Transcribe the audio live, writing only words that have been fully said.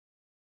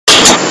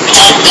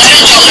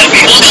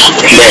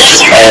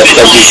দেখ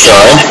একটা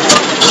বিষয়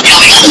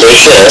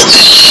হয়েছে,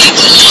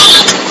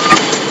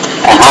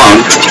 এখন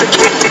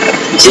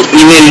যে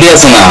ইমেলটি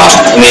আছে না,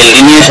 ইমেলটি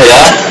নিয়ে সেটা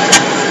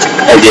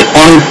এই যে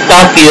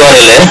কন্টাক্ট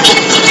ইউআরএল এ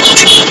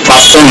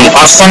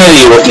পার্সনের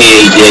এই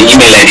যে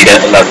ইমেল আইডিটা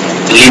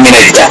লিঙ্কডিন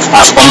আইডিটা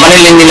আর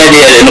কোম্পানির লিঙ্কডিন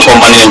আইডি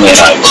কোম্পানির ইমেল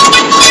আইডি।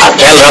 আর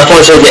খেয়াল রাখতে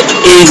হচ্ছে যে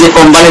এই যে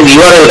কোম্পানির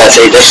ইউআরএল আছে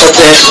এটার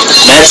সাথে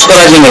ম্যাচ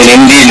করার জন্য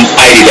লিঙ্কডিন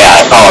আইডিটা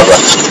পাওয়া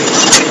যায়।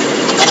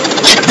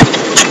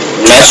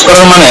 ম্যাচ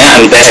করার মানে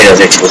আমি দেখা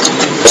যাচ্ছে একটু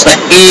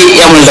এই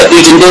এমনটা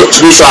তুই কিন্তু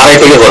 202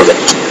 থেকে করবে,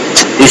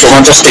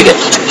 250 থেকে।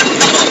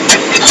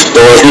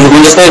 তো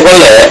 250 থেকে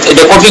করলে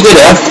এটা কপি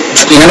করে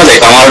এখানে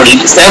দেখ আমার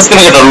সেলস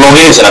ক্যালকুলেটর লগ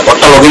ইন হয়েছে না,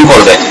 কতটা লগ ইন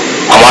করবে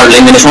আমার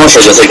লেনদেনের সমস্যা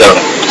হয়েছে সেই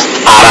কারণে।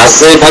 আর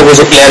আছে থাকবে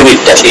হচ্ছে ক্লিয়ার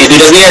বিটটা, এই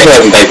দুইটা দিয়ে আসবে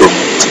আমি তাই করবো।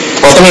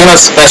 প্রথমে এখানে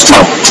পেস্ট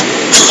মারব,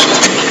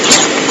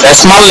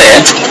 পেস্ট মারলে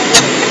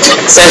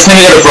সেলস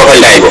নেভিগেটর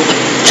প্রোফাইলটা আইব,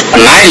 আর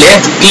নাইলে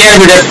ক্লিয়ার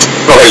বিটের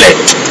প্রোফাইলটা আইব।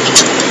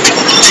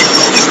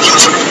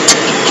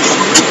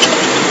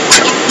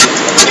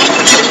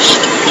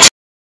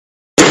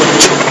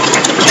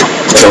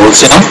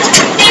 বলছিলাম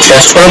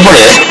পেস্ট করার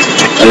পরে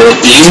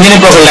লিঙ্কডিন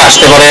প্রোফাইলটা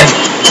আসতে পারে,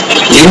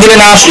 লিঙ্কডিনে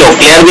না আসলেও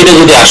ক্লিয়ার বিটে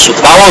যদি আসে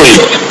তাও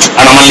হইলো,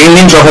 কারণ আমার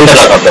লিঙ্কডিন প্রোফাইলটা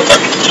দরকার দরকার।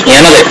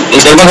 এখানে দেখ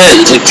এটার মধ্যে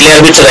ক্লিয়ার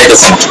বিট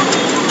চাইতেছে না,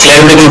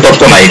 ক্লিয়ার বিটে কোনো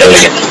তথ্য নাই, এটা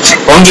লেগে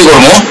তখন কি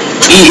করবো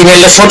এই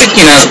ইমেলটা সঠিক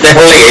কিনা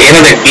দেখার লেগে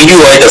এখানে দেখ ভিডিও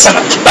হইতেছে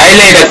না,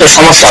 তাইলে এটা একটা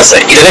সমস্যা আছে।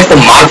 এটা একটা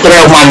মার্ক করে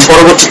আমি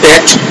পরবর্তীতে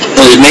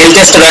মেইল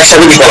টেস্টের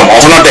একসাথে দিতাম,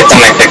 অহনা দেখতাম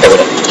না একটা একটা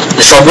করে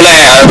সবগুলো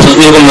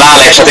এরকম লাল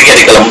একসাথে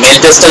কেটে গেলাম। মেইল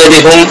টেস্টে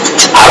দেখুন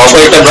আর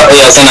অপরটা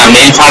আছে না,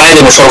 মেইল ফাড়াই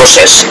দেবো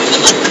সর্বশেষ।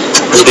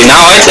 যদি না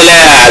হয়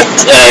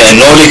তাহলে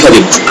নো লিখে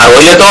দিব, আর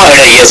হইলে তো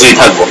এটা ইয়েসই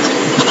থাকবো।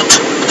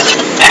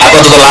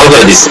 আপাতত লাল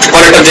করে দিচ্ছি,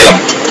 পরেরটা দিলাম,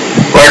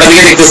 পরেরটা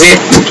দিকে দেখতেছি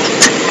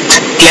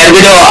ক্লিয়ার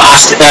ভিডিও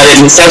আসতে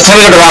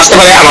আসতে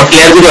পারে, আমার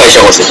ক্লিয়ার ভিডিও এসে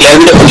বসে। ক্লিয়ার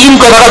ভিডিও ইন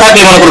কথাটা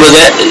থাকলে মনে করবো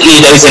যে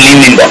এটা হচ্ছে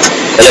লিঙ্কডিনটা,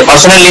 তাহলে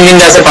পার্সোনাল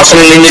লিঙ্কডিনটা আছে,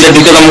 পার্সোনাল লিঙ্কডিনটা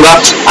ঢুকে তোমরা।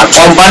 আর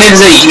কোম্পানির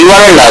যে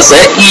ইউআরএলটা আছে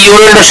এই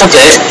ইউআরএলটার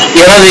সাথে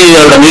এরা যে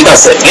ইউআরএলটা মিল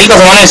আছে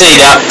মানে হচ্ছে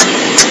এটা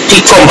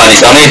ঠিক কোম্পানি।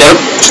 তো আমি এটার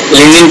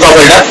লিঙ্কডিন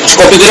প্রোফাইলটা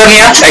কপি করে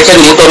নিয়ে একটা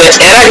দিব। তবে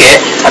এর আগে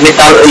আমি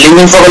তার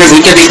লিঙ্কডিন প্রোফাইলে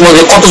ঢুকে দেখবো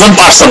যে কতজন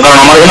পার্সন, কারণ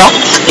আমার এখানে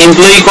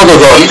এমপ্লয়ি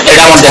কতজন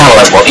এটা আমার দেখানো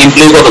লাগবে,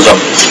 এমপ্লয়ি কতজন।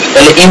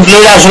 তাহলে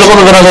এমপ্লয়িরা আসলে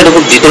কতজন আছে এটা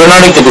খুব ভিতরে না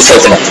ঢুকতে বুঝতে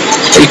পারছি না,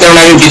 এই কারণে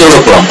আমি ভিতরে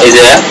ঢুকলাম। এই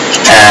যে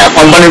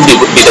কোম্পানির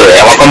ভিতরে,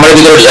 আমার কোম্পানির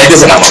ভিতরে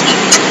যাইতেছে না, আমার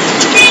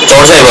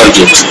চর্চাইব আর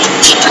কি।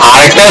 আর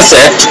একটা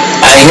আছে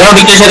এখানেও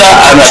দিকে সেটা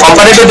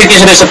কোম্পানিটা দিকে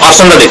সেটা হচ্ছে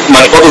পার্সনটা দেখ,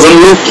 মানে কতজন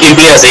লোক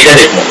এমপ্লয়ি আছে এটা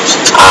দেখবো।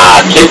 আর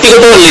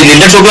ব্যক্তিগত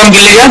লিঙ্কডিনটা ঢুকলাম কি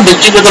লেগে,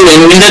 ব্যক্তিগত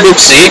লিঙ্কডিনটা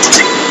ঢুকছি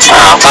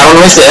কারণ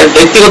হচ্ছে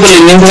ব্যক্তিগত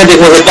লিঙ্কডিন থেকে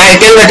দেখবো যে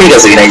টাইটেলটা ঠিক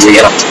আছে কিনা। এই যে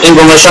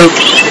information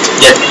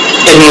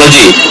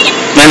technology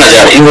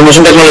manager,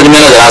 information technology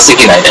manager আছে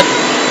কিনা এটা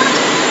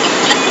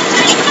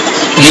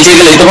নিচে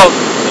গেলে তো,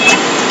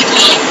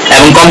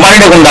 এবং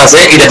কোম্পানিটা কোনটা আছে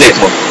এটা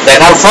দেখবো।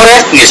 দেখার পরে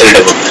গেছে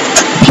এটা করবো।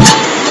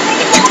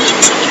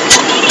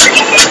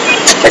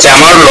 আচ্ছা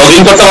আমার লগ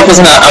ইন করতে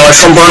পারতেছে না, আমার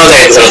সম্পূর্ণ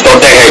দেখাইতেছে না, তোর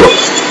দেখাইবো।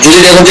 যদি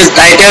দেখুন যে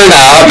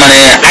টাইটেলটা মানে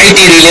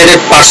আইটি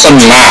রিলেটেড পার্সন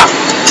না,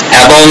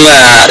 এবং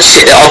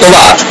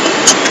অথবা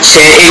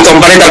সে এই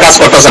কোম্পানিটা কাজ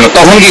করতেছে না,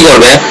 তখন কি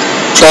করবে,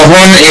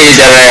 তখন এই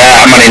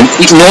মানে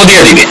নো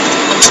দিয়ে দিবে।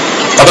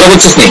 কথাটা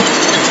বুঝছিস নি?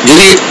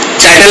 যদি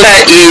টাইটেলটা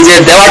এই যে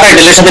দেওয়া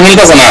টাইটেলের সাথে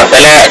মিলতেছে না,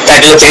 তাহলে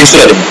টাইটেল চেঞ্জ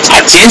করে দেবো।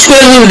 আর চেঞ্জ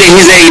করে যদি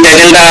দেখি যে এই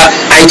টাইটেলটা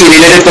আইটি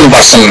রিলেটেড কোন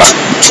পার্সন না,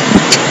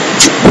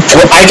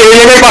 এবং আইটি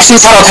রিলেটেড পার্সন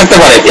ছাড়াও থাকতে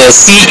পারে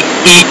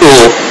সিইও,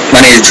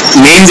 মানে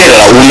মেইন যেটা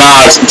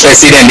ওনার,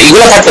 প্রেসিডেন্ট,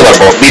 এগুলো থাকতে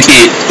পারবো, বিপি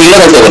এগুলো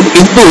থাকতে পারবো,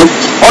 কিন্তু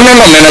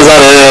অন্যান্য ম্যানেজার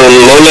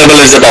লো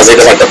লেভেলের যেটা আছে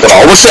এটা থাকতে পারবো।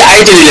 অবশ্যই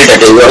আইটি রিলেটেড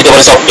হতে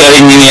পারে, software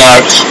engineer,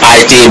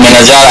 IT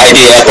manager,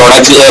 IT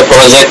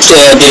project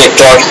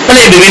director,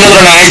 মানে বিভিন্ন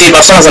ধরনের আইটি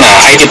পার্সন আছে না,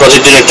 IT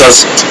project director,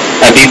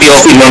 VP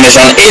of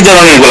information, এই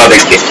ধরনের গুলো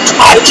দেখবে।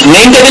 আর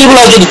মেইন টাইটেল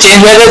গুলো যদি চেঞ্জ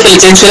হয়ে যায় তাহলে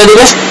চেঞ্জ করে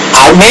দিবে।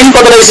 আর মেইন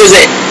কথাটা হচ্ছে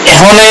যে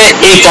এখন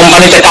এই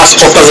কোম্পানিতে কাজ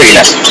করতেছে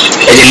কিনা,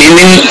 এই যে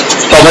লিঙ্কডিন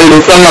প্রোফাইল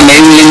ঢুকলাম না,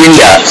 মেইন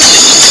লিঙ্কডিনটা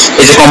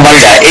এই যে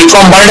কোম্পানিটা, এই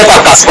কোম্পানিটা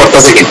তার কাজ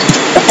করতেছে কিনা।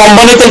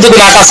 কোম্পানিতে যদি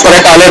না কাজ করে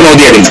তাহলে নো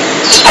দিয়ে দিন।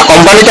 আর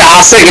কোম্পানিতে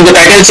আছে কিন্তু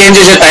টাইটেল চেঞ্জ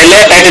হয়েছে, তাইলে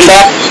টাইটেলটা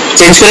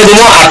চেঞ্জ করে দিব।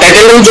 আর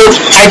টাইটেল যদি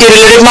আইটি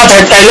রিলেটেড না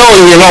থাকে তাইলে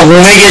ওই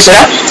হোমে গিয়ে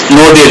সেটা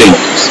নো দিয়ে দিব,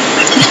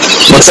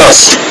 বুঝছস?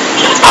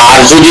 আর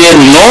যদি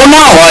নো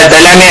না হয়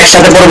তাহলে আমি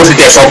একসাথে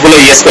পরবর্তীতে সবগুলো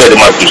ইয়েস করে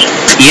দেবো আর কি।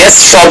 ইয়েস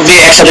সব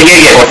দিয়ে একসাথে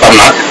গিয়ে করতাম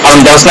না, কারণ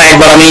দেখ না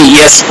একবার আমি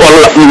ইয়েস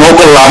করলাম, নো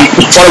করলাম,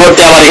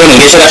 পরবর্তী আবার এখানে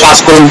গিয়ে সেটা কাজ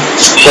করুন,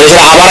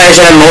 সেটা আবার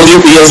সেটা নো দিব,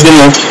 ইয়েস দিব,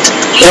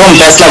 এরকম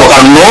ব্যস্ত লাগবো।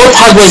 কারণ নো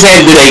থাকবে যে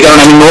এক দুটাই, কারণ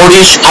আমি নো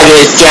ডিশ আগে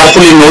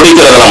কেয়ারফুলি নো ডি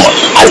করে দিলাম।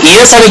 আর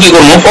ইয়েস আমি কি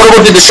করবো,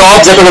 পরবর্তীতে সব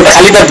যেটা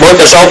খালি থাকবো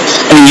সব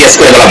আমি ইয়েস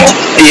করে দিলাম।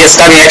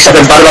 ইয়েসটা আমি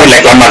একসাথে বারবার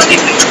লিখলাম আর কি।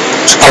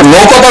 আর নো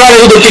কথাটা আমি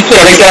যদি ঠিক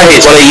করে রেখে রাখি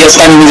পরে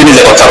ইয়েসটা আমি নিজে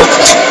নিজে কথা হোক।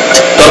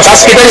 তোর কাজ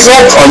কেটে দিচ্ছে,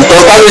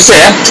 তোর কাজ হচ্ছে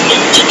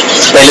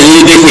তাহলে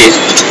যদি দেখি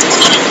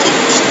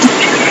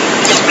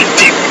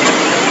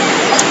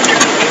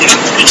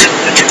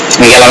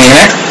গেলাম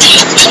এখানে,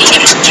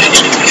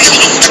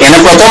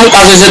 প্রথম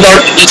কাজ হচ্ছে তোর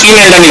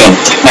ইমেলটা নিয়ম।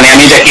 মানে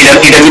আমি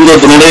এটা কিন্তু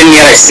দুটোই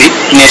নিয়ে আসছি,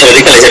 নিয়ে এসে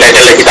দেখতে লাগছে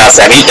টাইটেলটা কি আছে।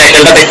 আমি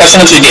টাইটেলটা দেখতে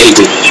আসলে তুই দিয়ে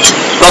দিবি।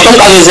 প্রথম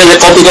কাজ হচ্ছে যে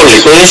কপি করবি,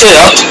 করে এসে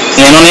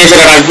মেনু নিয়ে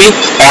সেটা রাখবি।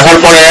 রাখার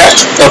পরে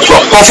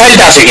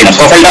প্রোফাইলটা আসে কিনা,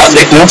 প্রোফাইলটা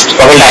দেখবো,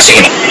 প্রোফাইলটা আসে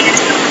কিনা।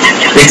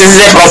 দেখতেছি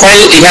যে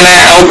প্রোফাইল এখানে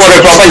উপরে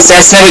প্রোফাইল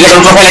সেলস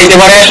নেভিগেটর প্রোফাইল আইতে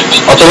পারে,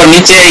 অথবা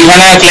নিচে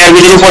এখানে ক্লিয়ার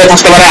ভিডিওর উপরে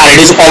থাকতে পারে। আর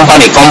এটা হচ্ছে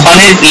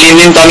কোম্পানির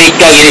লেনদেন তো আমি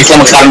একটু আগে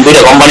নিয়েছিলাম, কারণ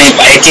দুইটা কোম্পানি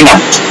একই নাম,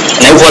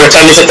 মানে উপরেরটা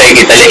নিচেরটা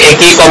একই, তাহলে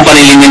একই কোম্পানি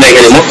লেনদেন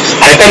রেখে দেবো।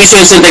 আরেকটা বিষয়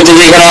হচ্ছে দেখবো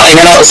যে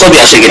এখানে ছবি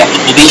আসে কিনা।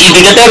 যদি এই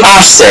দুইটাতে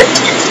আসছে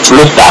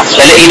লোকটা,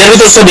 তাহলে এটার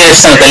ভিতরে ছবি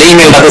আসছে না, তাহলে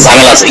ইমেলটাতে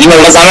ঝামেলা আছে।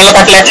 ইমেলটা ঝামেলা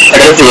থাকলে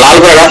এটা একটু লাল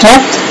করে রাখবো।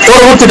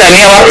 পরবর্তীতে আমি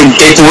আবার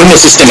অন্য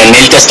সিস্টেমে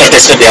মেইল টেস্টার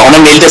দিয়ে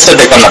অনেক মেইল টেস্টার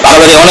দেখতাম না,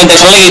 তারপরে অনেক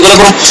দেখার লাগে এগুলো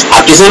করুন।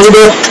 আর কিছু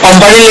যদি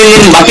কোম্পানির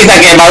লেনদেন বাকি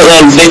থাকে বা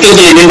ব্যক্তিগত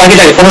লেনদেন বাকি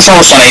থাকে, কোনো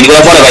সমস্যা নাই, এগুলো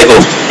পরে বাই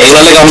করুন, এগুলো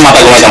লেগে আমি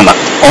মাথা ঘুমাইতাম না।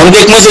 অনেক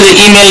দেখবো যে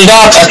ইমেলটা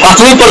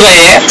প্রাথমিক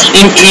পর্যায়ে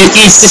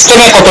এই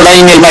সিস্টেমে কতটা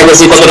ইমেল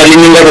পাইতেছি, কতটা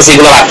লেনদেন পাইতেছি,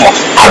 এগুলো রাখবো।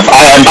 আর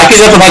বাকি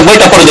যত থাকবে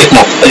তারপরে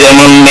দেখবো,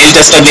 যেমন মেইল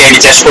টেস্টার দিয়ে এটি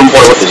টেস্ট করুন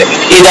পরবর্তীতে।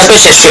 এই ধাপে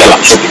শেষ করে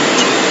গেলাম,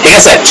 ঠিক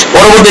আছে।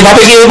 পরবর্তী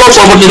ধাপে কি হইব,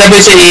 পরবর্তী ধাপে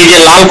হচ্ছে এই যে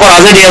লাল করা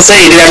যেটি আছে,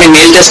 এটি আমি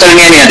মেইল টেস্টার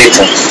নিয়ে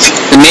দেখবো।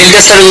 মেইল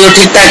টেস্টার যদি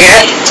ঠিক থাকে,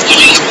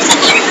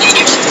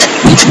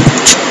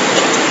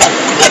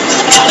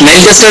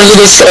 মেইল টেস্টার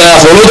যদি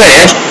হলুদ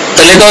হয়,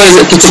 তাহলে তো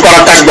কিছু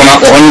করার থাকবো না,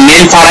 তখন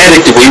মেইল পাড়ায়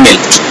দেখতে ইমেল,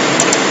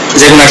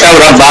 যে কোনো একটা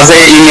ওরা বাজে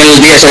ইমেল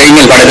দিয়ে সেটা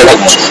ইমেল পাঠাতে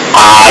থাকবো।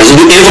 আর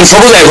যদি এরকম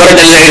সবুজ হয় ঘরে,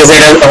 তাহলে দেখা গেছে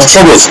এটা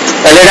সবুজ,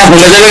 তাহলে এটা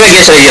হোমে যাবে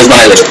গিয়ে সেটা গ্যাস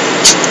বানাই দেবে।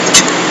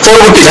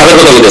 পরবর্তী ধাপের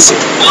কথা বলতেছি,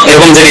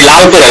 এরকম যদি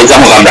লাল করে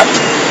যাবো আমরা।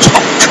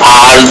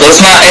 আর ধরছ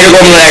না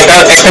এরকম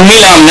একটা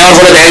নিলাম, নেওয়ার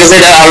পরে দেখা গেছে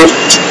এটা আর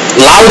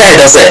লাল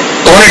দেখাইতেছে,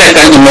 তখন এটা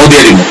একটা নো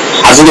দিয়ে দিব।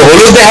 আর যদি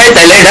হলুদ দেখায়,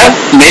 তাহলে এটা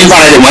মেইল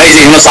পাঠাই দেবো। এই যে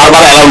এগুলো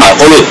সার্ভার অ্যালাউ না,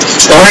 হলুদ,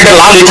 তখন এটা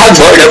লালই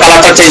থাকবো, এটা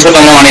কালারটা চেঞ্জ করতে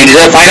মানে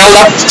এটা ফাইনাল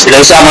না, এটা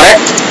হচ্ছে আমার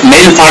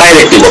মেইল পাঠাই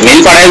দেখবো।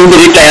 মেইল পাঠাই যদি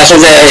রিপ্লাই আসে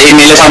যে এই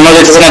মেইলে সামনে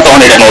যেতেছে না, তখন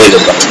এটা নো হয়ে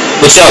যাবে।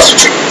 বুঝছো?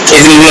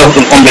 এই জিনিসগুলো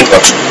কমপ্লিট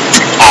কর।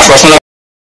 আর প্রশ্ন